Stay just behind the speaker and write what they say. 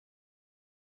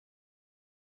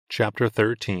Chapter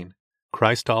 13.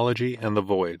 Christology and the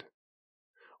Void.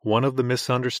 One of the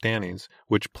misunderstandings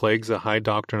which plagues a high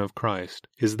doctrine of Christ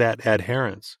is that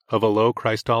adherents of a low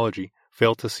Christology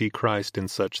fail to see Christ in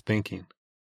such thinking.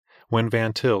 When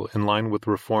Van Til, in line with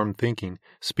Reformed thinking,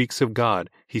 speaks of God,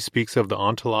 he speaks of the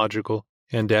ontological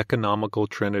and economical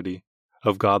Trinity,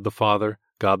 of God the Father,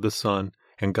 God the Son,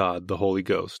 and God the Holy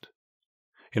Ghost.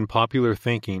 In popular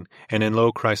thinking and in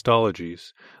low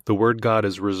Christologies, the word God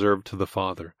is reserved to the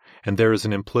Father, and there is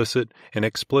an implicit and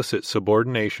explicit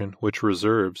subordination which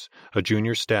reserves a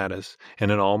junior status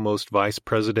and an almost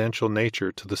vice-presidential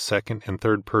nature to the second and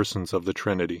third persons of the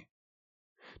Trinity.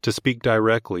 To speak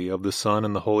directly of the Son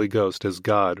and the Holy Ghost as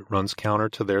God runs counter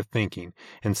to their thinking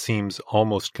and seems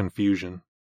almost confusion.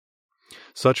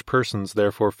 Such persons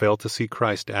therefore fail to see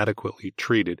Christ adequately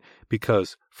treated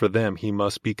because for them he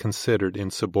must be considered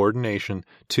in subordination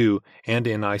to and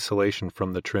in isolation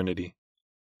from the Trinity.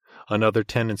 Another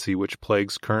tendency which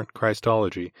plagues current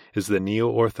Christology is the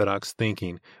neo-Orthodox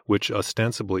thinking which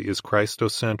ostensibly is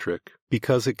Christocentric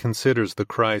because it considers the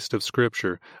Christ of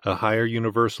Scripture a higher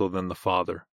universal than the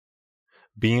Father.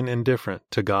 Being indifferent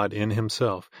to God in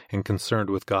himself and concerned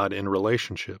with God in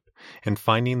relationship, and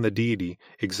finding the deity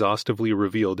exhaustively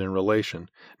revealed in relation,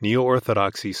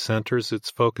 neo-Orthodoxy centers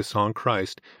its focus on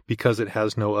Christ because it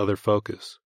has no other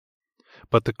focus.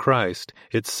 But the Christ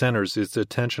it centers its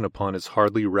attention upon is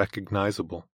hardly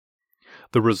recognizable.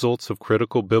 The results of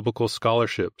critical biblical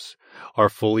scholarships are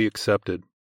fully accepted.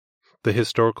 The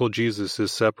historical Jesus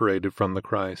is separated from the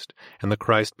Christ, and the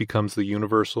Christ becomes the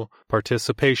universal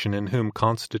participation in whom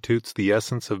constitutes the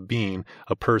essence of being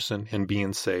a person and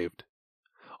being saved.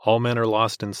 All men are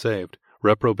lost and saved,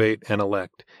 reprobate and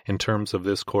elect, in terms of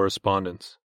this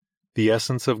correspondence. The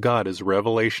essence of God is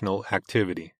revelational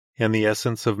activity, and the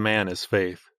essence of man is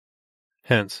faith.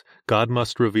 Hence, God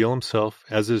must reveal himself,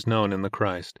 as is known in the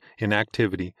Christ, in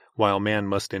activity, while man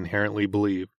must inherently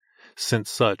believe,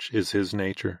 since such is his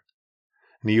nature.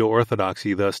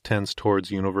 Neo-Orthodoxy thus tends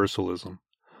towards universalism.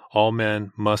 All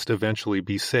men must eventually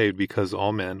be saved because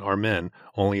all men are men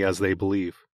only as they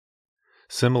believe.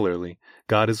 Similarly,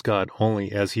 God is God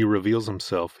only as he reveals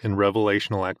himself in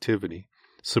revelational activity,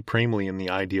 supremely in the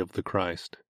idea of the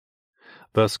Christ.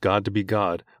 Thus, God to be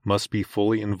God must be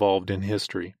fully involved in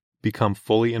history, become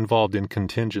fully involved in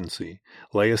contingency,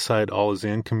 lay aside all his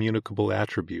incommunicable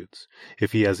attributes,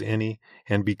 if he has any,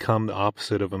 and become the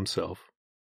opposite of himself.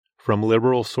 From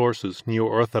liberal sources,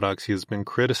 neo-Orthodoxy has been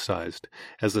criticized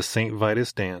as a St.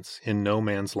 Vitus dance in no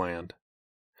man's land.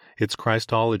 Its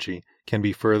Christology can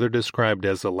be further described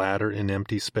as a ladder in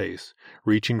empty space,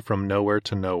 reaching from nowhere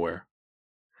to nowhere.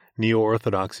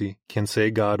 Neo-Orthodoxy can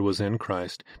say God was in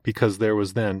Christ because there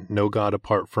was then no God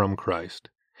apart from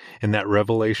Christ. In that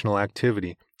revelational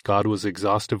activity, God was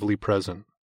exhaustively present.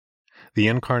 The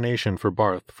incarnation for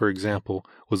Barth, for example,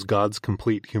 was God's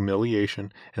complete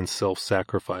humiliation and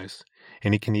self-sacrifice,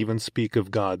 and he can even speak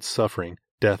of God's suffering,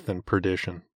 death, and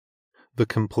perdition. The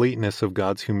completeness of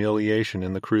God's humiliation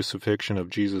in the crucifixion of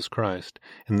Jesus Christ,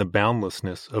 and the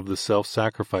boundlessness of the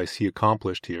self-sacrifice he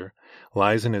accomplished here,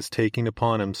 lies in his taking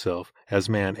upon himself as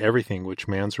man everything which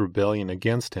man's rebellion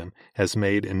against him has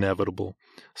made inevitable,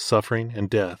 suffering and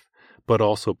death, but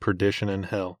also perdition and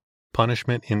hell,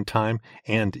 punishment in time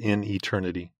and in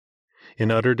eternity, in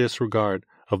utter disregard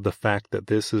of the fact that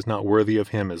this is not worthy of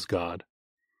him as God.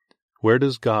 Where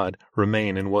does God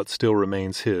remain in what still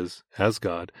remains his, as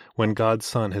God, when God's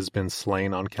Son has been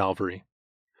slain on Calvary?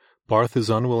 Barth is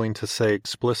unwilling to say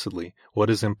explicitly what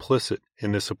is implicit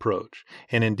in this approach,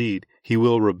 and indeed he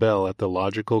will rebel at the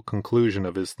logical conclusion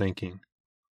of his thinking.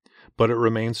 But it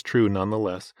remains true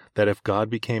nonetheless that if God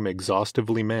became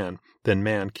exhaustively man, then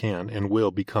man can and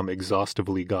will become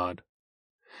exhaustively God.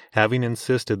 Having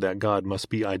insisted that God must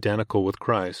be identical with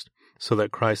Christ, so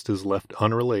that Christ is left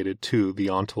unrelated to the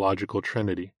ontological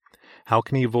Trinity, how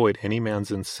can he avoid any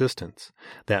man's insistence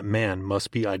that man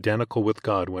must be identical with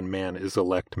God when man is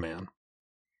elect man?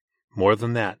 More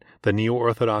than that, the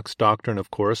neo-Orthodox doctrine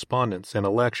of correspondence and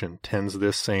election tends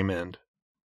this same end.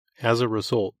 As a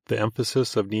result, the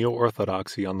emphasis of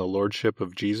neo-Orthodoxy on the lordship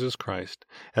of Jesus Christ,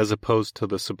 as opposed to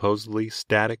the supposedly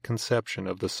static conception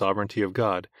of the sovereignty of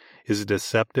God, is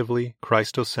deceptively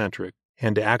Christocentric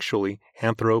and actually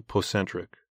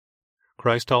anthropocentric.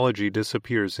 Christology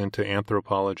disappears into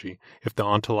anthropology if the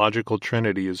ontological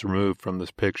Trinity is removed from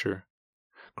this picture.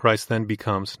 Christ then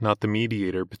becomes not the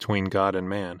mediator between God and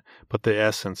man, but the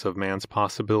essence of man's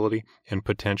possibility and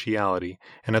potentiality,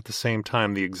 and at the same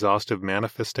time the exhaustive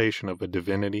manifestation of a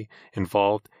divinity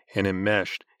involved and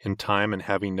enmeshed in time and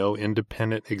having no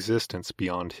independent existence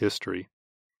beyond history.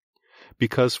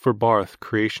 Because for Barth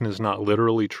creation is not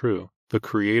literally true, the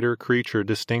creator-creature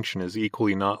distinction is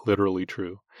equally not literally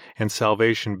true, and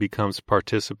salvation becomes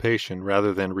participation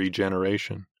rather than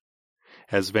regeneration.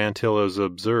 As Van Til has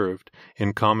observed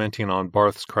in commenting on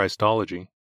Barth's Christology,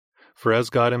 "For as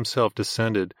God himself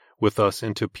descended with us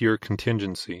into pure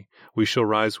contingency, we shall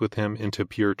rise with him into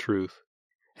pure truth.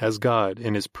 As God,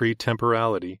 in his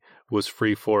pre-temporality, was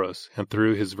free for us, and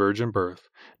through his virgin birth,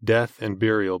 death and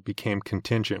burial became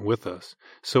contingent with us,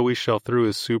 so we shall through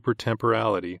his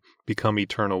super-temporality become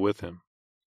eternal with him.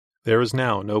 There is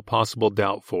now no possible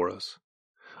doubt for us.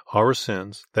 Our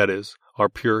sins, that is, our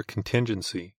pure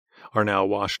contingency, are now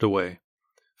washed away,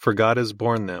 for God has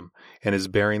borne them and is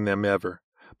bearing them ever,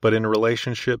 but in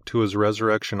relationship to his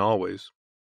resurrection always.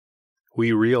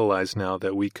 We realize now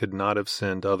that we could not have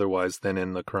sinned otherwise than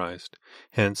in the Christ.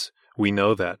 Hence, we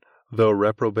know that, though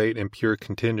reprobate in pure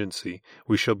contingency,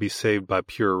 we shall be saved by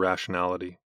pure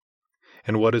rationality.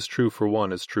 And what is true for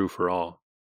one is true for all.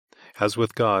 As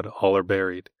with God all are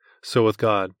buried, so with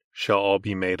God shall all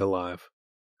be made alive.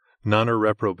 None are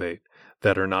reprobate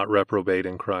that are not reprobate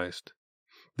in Christ.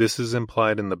 This is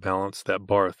implied in the balance that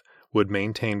Barth would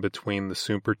maintain between the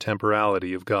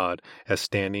super-temporality of God as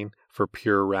standing for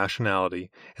pure rationality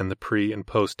and the pre- and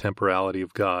post-temporality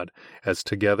of God as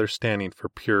together standing for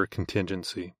pure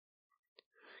contingency.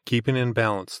 Keeping in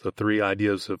balance the three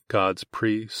ideas of God's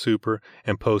pre-, super-,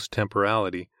 and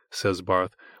post-temporality, says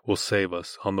Barth, will save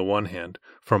us, on the one hand,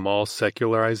 from all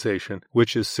secularization,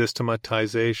 which is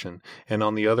systematization, and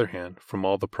on the other hand, from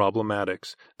all the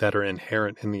problematics that are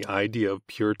inherent in the idea of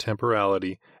pure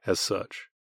temporality as such.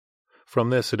 From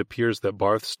this it appears that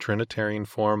Barth's Trinitarian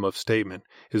form of statement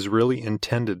is really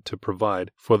intended to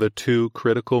provide for the two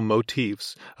critical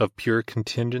motifs of pure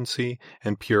contingency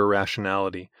and pure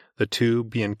rationality, the two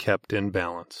being kept in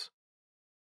balance.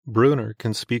 Brunner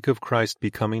can speak of Christ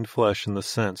becoming flesh in the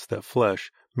sense that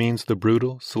flesh means the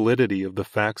brutal solidity of the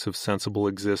facts of sensible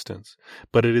existence,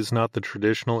 but it is not the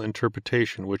traditional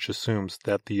interpretation which assumes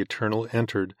that the eternal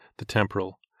entered the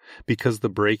temporal, because the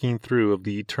breaking through of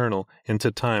the eternal into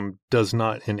time does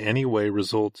not in any way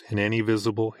result in any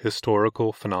visible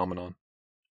historical phenomenon.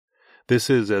 This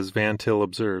is, as Van Til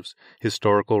observes,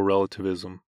 historical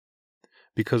relativism.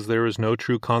 Because there is no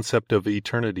true concept of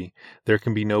eternity, there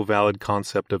can be no valid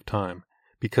concept of time.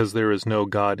 Because there is no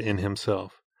God in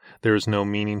himself, there is no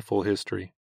meaningful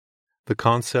history. The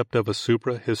concept of a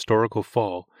supra-historical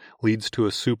fall leads to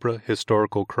a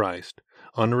supra-historical Christ,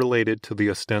 unrelated to the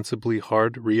ostensibly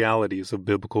hard realities of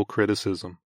biblical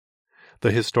criticism.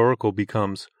 The historical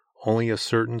becomes only a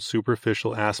certain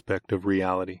superficial aspect of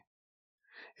reality.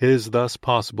 It is thus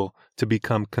possible to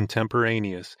become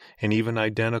contemporaneous and even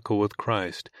identical with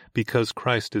Christ because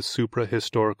Christ is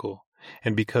supra-historical,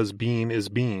 and because being is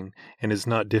being and is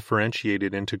not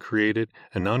differentiated into created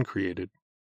and uncreated.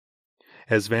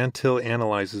 As Van Til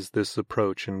analyzes this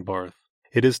approach in Barth,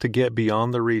 it is to get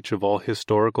beyond the reach of all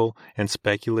historical and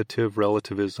speculative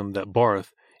relativism that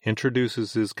Barth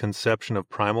introduces his conception of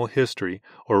primal history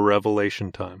or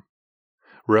revelation time.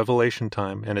 Revelation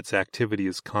time and its activity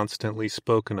is constantly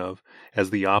spoken of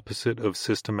as the opposite of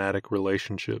systematic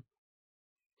relationship.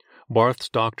 Barth's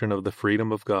doctrine of the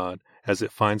freedom of God, as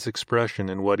it finds expression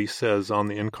in what he says on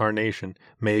the Incarnation,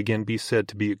 may again be said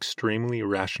to be extremely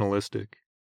rationalistic.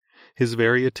 His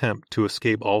very attempt to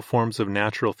escape all forms of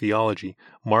natural theology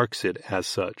marks it as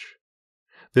such.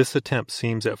 This attempt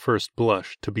seems at first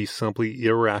blush to be simply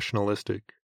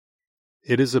irrationalistic.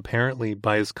 It is apparently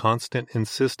by his constant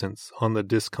insistence on the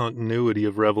discontinuity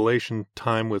of revelation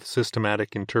time with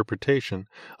systematic interpretation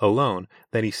alone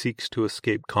that he seeks to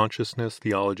escape consciousness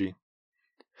theology.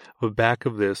 But back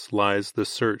of this lies the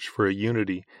search for a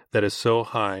unity that is so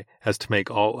high as to make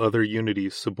all other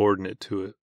unities subordinate to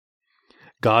it.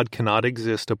 God cannot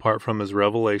exist apart from his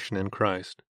revelation in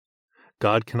Christ.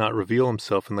 God cannot reveal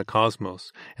himself in the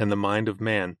cosmos and the mind of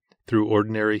man through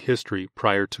ordinary history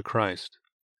prior to Christ.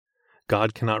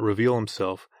 God cannot reveal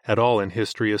himself at all in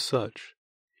history as such.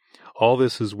 All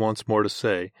this is once more to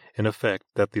say, in effect,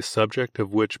 that the subject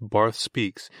of which Barth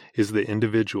speaks is the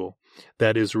individual,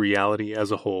 that is, reality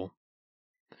as a whole.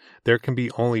 There can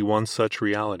be only one such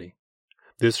reality.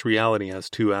 This reality has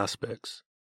two aspects.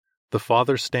 The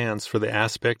Father stands for the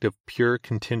aspect of pure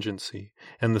contingency,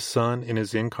 and the Son in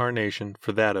his incarnation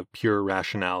for that of pure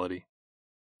rationality.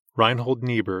 Reinhold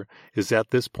Niebuhr is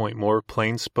at this point more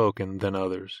plain-spoken than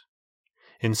others.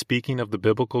 In speaking of the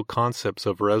biblical concepts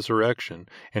of resurrection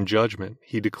and judgment,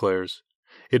 he declares,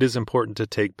 "It is important to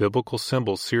take biblical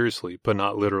symbols seriously, but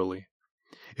not literally.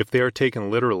 If they are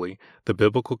taken literally, the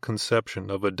biblical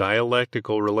conception of a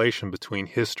dialectical relation between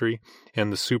history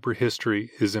and the superhistory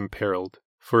is imperiled.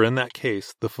 For in that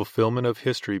case, the fulfillment of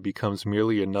history becomes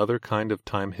merely another kind of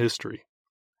time history.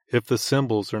 If the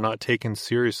symbols are not taken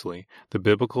seriously, the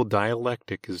biblical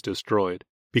dialectic is destroyed,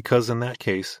 because in that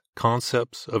case,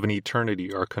 concepts of an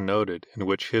eternity are connoted in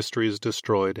which history is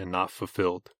destroyed and not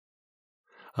fulfilled.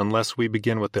 Unless we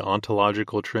begin with the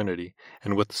ontological Trinity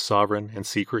and with the sovereign and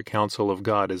secret counsel of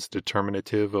God as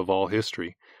determinative of all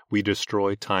history, we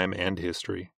destroy time and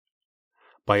history.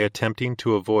 By attempting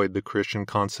to avoid the Christian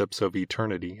concepts of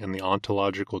eternity and the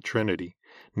ontological Trinity,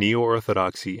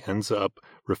 Neo-Orthodoxy ends up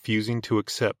refusing to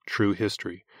accept true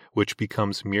history, which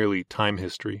becomes merely time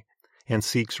history, and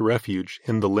seeks refuge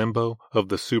in the limbo of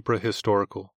the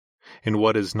supra-historical, in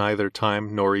what is neither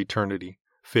time nor eternity,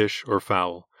 fish or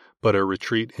fowl, but a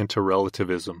retreat into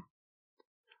relativism.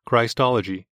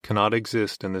 Christology cannot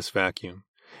exist in this vacuum.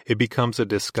 It becomes a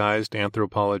disguised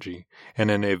anthropology and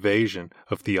an evasion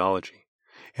of theology,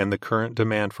 and the current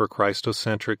demand for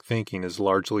Christocentric thinking is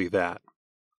largely that.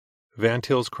 Van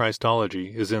Til's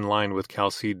Christology is in line with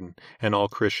Chalcedon and all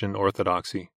Christian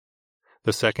orthodoxy.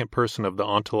 The second person of the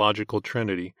ontological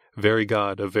Trinity, very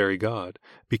God of very God,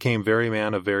 became very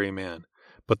man of very man,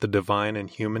 but the divine and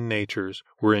human natures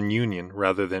were in union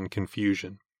rather than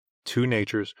confusion. Two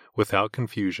natures without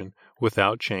confusion,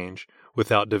 without change,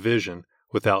 without division,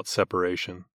 without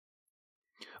separation.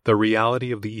 The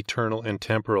reality of the eternal and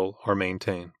temporal are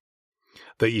maintained.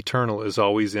 The eternal is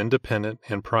always independent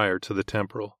and prior to the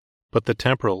temporal, but the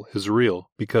temporal is real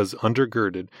because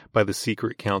undergirded by the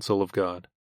secret counsel of God.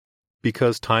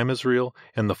 Because time is real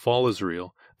and the fall is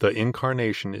real, the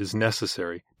incarnation is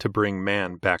necessary to bring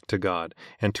man back to God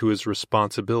and to his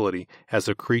responsibility as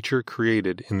a creature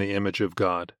created in the image of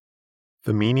God.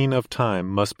 The meaning of time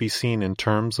must be seen in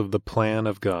terms of the plan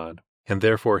of God, and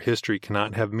therefore history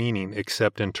cannot have meaning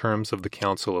except in terms of the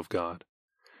counsel of God.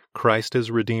 Christ as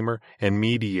Redeemer and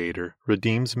Mediator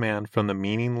redeems man from the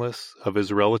meaningless of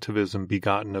his relativism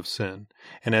begotten of sin,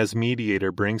 and as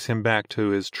Mediator brings him back to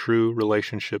his true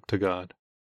relationship to God.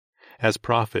 As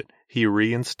prophet, he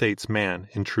reinstates man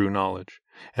in true knowledge.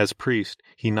 As priest,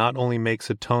 he not only makes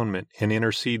atonement and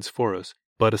intercedes for us,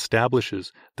 but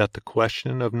establishes that the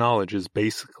question of knowledge is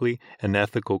basically an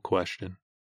ethical question.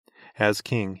 As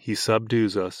king, he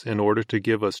subdues us in order to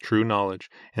give us true knowledge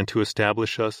and to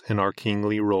establish us in our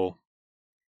kingly role.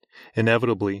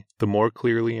 Inevitably, the more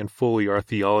clearly and fully our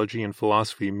theology and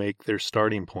philosophy make their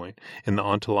starting point in the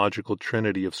ontological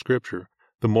trinity of Scripture,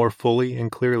 the more fully and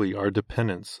clearly our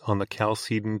dependence on the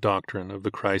Chalcedon doctrine of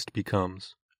the Christ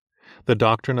becomes. The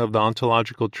doctrine of the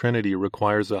ontological trinity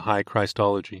requires a high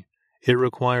Christology. It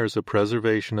requires a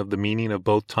preservation of the meaning of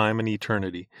both time and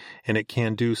eternity, and it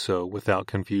can do so without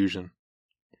confusion.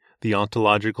 The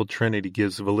ontological trinity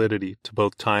gives validity to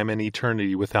both time and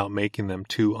eternity without making them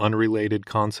two unrelated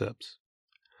concepts.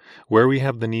 Where we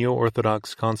have the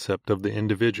neo-orthodox concept of the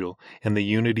individual and the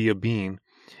unity of being,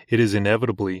 it is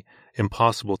inevitably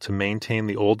impossible to maintain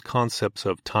the old concepts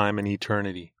of time and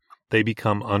eternity. They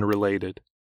become unrelated.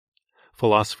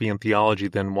 Philosophy and theology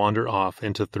then wander off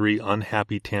into three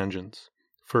unhappy tangents.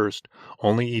 First,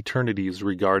 only eternity is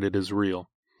regarded as real,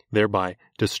 thereby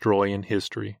destroying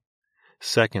history.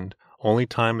 Second, only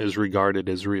time is regarded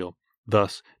as real,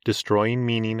 thus destroying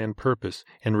meaning and purpose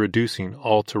and reducing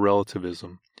all to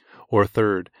relativism. Or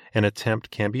third, an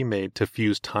attempt can be made to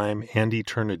fuse time and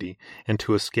eternity and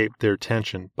to escape their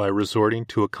tension by resorting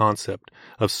to a concept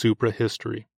of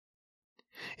supra-history.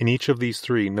 In each of these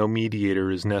three, no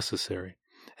mediator is necessary.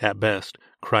 At best,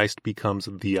 Christ becomes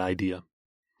the idea.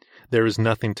 There is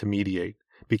nothing to mediate,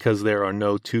 because there are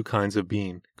no two kinds of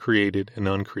being, created and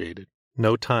uncreated.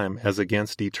 No time as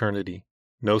against eternity,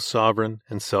 no sovereign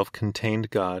and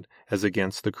self-contained God as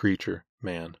against the creature,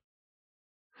 man.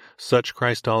 Such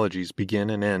Christologies begin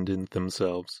and end in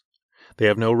themselves. They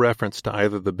have no reference to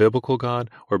either the biblical God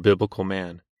or biblical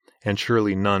man, and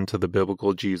surely none to the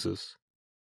biblical Jesus.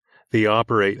 They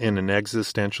operate in an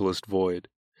existentialist void,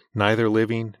 neither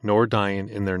living nor dying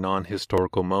in their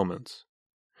non-historical moments.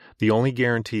 The only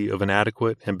guarantee of an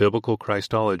adequate and biblical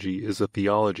Christology is a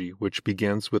theology which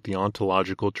begins with the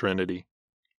ontological Trinity.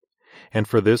 And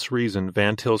for this reason,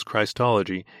 Van Til's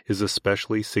Christology is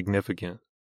especially significant.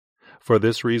 For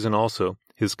this reason also,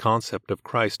 his concept of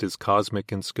Christ is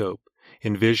cosmic in scope,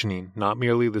 envisioning not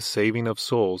merely the saving of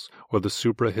souls or the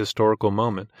supra-historical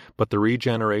moment, but the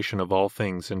regeneration of all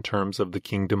things in terms of the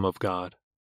kingdom of God.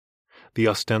 The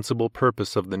ostensible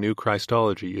purpose of the new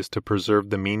Christology is to preserve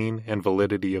the meaning and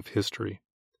validity of history.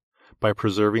 By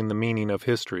preserving the meaning of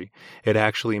history, it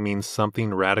actually means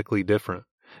something radically different,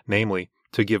 namely,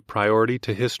 to give priority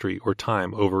to history or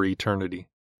time over eternity.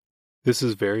 This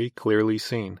is very clearly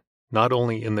seen, not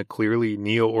only in the clearly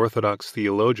neo-Orthodox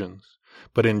theologians,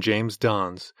 but in James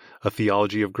Donne's A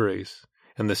Theology of Grace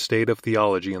and the State of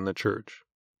Theology in the Church,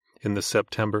 in the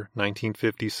September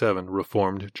 1957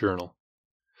 Reformed Journal.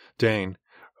 Dane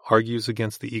argues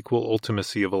against the equal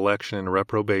ultimacy of election and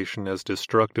reprobation as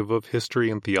destructive of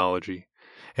history and theology,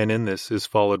 and in this is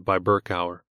followed by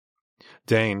Berkouwer.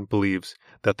 Dane believes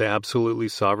that the absolutely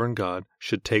sovereign God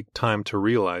should take time to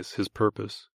realize his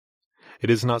purpose.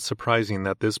 It is not surprising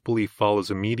that this belief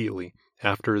follows immediately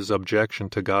after his objection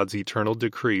to God's eternal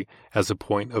decree as a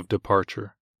point of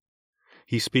departure.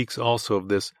 He speaks also of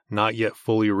this not yet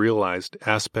fully realized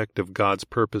aspect of God's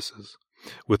purposes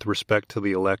with respect to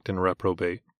the elect and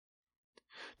reprobate.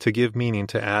 To give meaning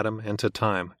to Adam and to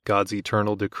time, God's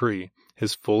eternal decree,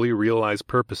 his fully realized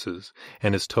purposes,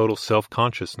 and his total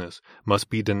self-consciousness must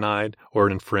be denied or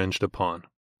infringed upon.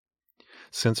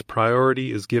 Since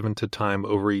priority is given to time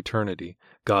over eternity,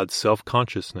 God's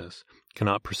self-consciousness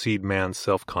cannot precede man's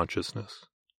self-consciousness.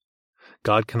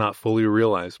 God cannot fully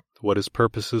realize what his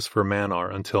purposes for man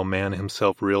are until man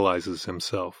himself realizes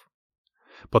himself.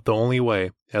 But the only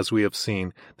way, as we have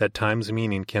seen, that time's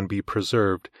meaning can be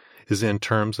preserved is in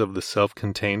terms of the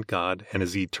self-contained God and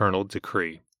his eternal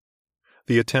decree.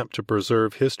 The attempt to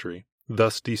preserve history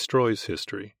thus destroys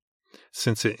history,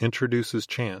 since it introduces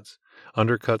chance,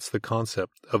 undercuts the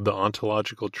concept of the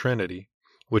ontological trinity,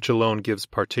 which alone gives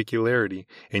particularity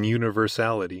and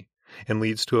universality, and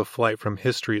leads to a flight from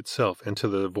history itself into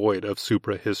the void of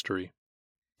supra-history.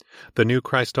 The new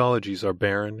Christologies are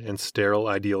barren and sterile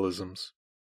idealisms.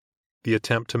 The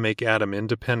attempt to make Adam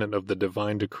independent of the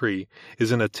divine decree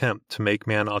is an attempt to make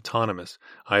man autonomous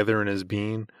either in his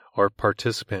being or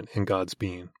participant in God's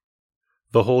being.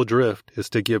 The whole drift is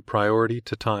to give priority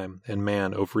to time and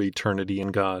man over eternity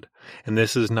and God, and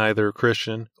this is neither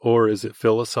Christian or is it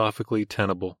philosophically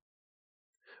tenable.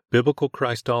 Biblical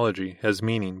Christology has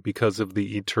meaning because of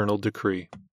the eternal decree.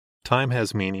 Time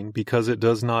has meaning because it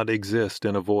does not exist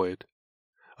in a void.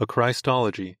 A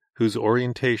Christology whose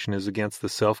orientation is against the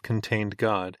self-contained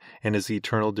God and his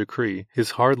eternal decree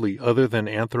is hardly other than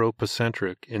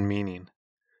anthropocentric in meaning.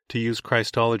 To use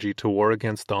Christology to war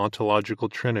against the ontological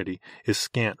trinity is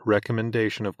scant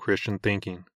recommendation of Christian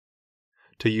thinking.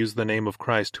 To use the name of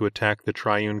Christ to attack the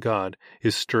triune God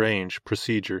is strange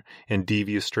procedure and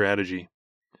devious strategy.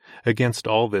 Against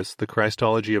all this, the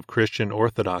Christology of Christian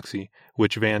orthodoxy,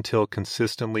 which Van Til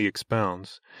consistently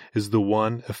expounds, is the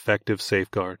one effective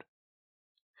safeguard.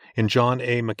 In John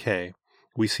A. Mackay,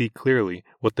 we see clearly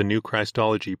what the new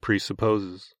Christology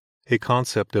presupposes, a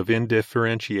concept of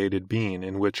indifferentiated being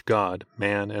in which God,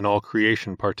 man, and all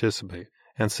creation participate,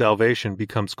 and salvation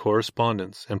becomes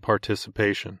correspondence and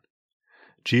participation.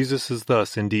 Jesus is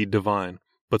thus indeed divine,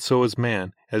 but so is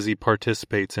man as he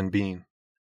participates in being.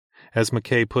 As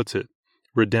Mackay puts it,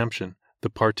 redemption, the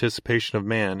participation of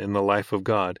man in the life of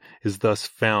God, is thus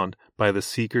found by the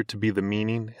seeker to be the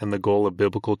meaning and the goal of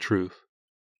biblical truth.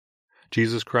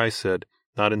 Jesus Christ said,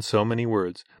 not in so many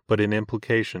words, but in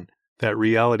implication, that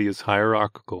reality is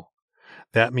hierarchical.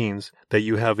 That means that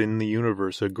you have in the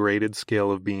universe a graded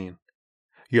scale of being.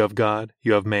 You have God,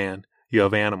 you have man, you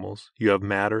have animals, you have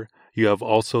matter, you have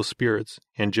also spirits,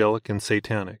 angelic and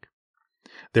satanic.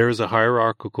 There is a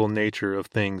hierarchical nature of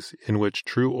things in which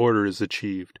true order is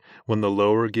achieved when the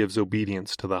lower gives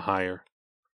obedience to the higher.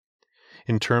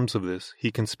 In terms of this,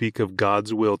 he can speak of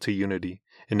God's will to unity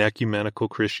in ecumenical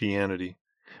Christianity,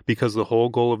 because the whole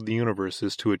goal of the universe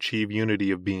is to achieve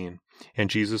unity of being, and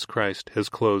Jesus Christ has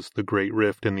closed the great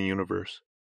rift in the universe.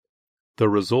 The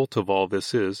result of all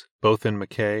this is, both in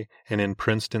Mackay and in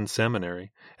Princeton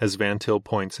Seminary, as Van Til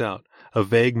points out, a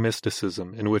vague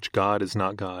mysticism in which God is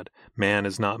not God, man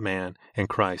is not man, and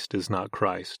Christ is not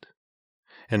Christ.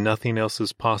 And nothing else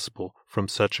is possible from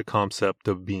such a concept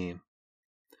of being.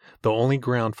 The only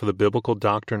ground for the biblical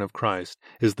doctrine of Christ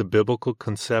is the biblical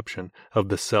conception of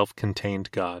the self-contained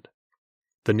God.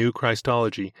 The new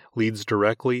Christology leads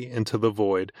directly into the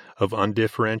void of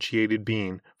undifferentiated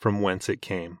being from whence it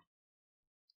came.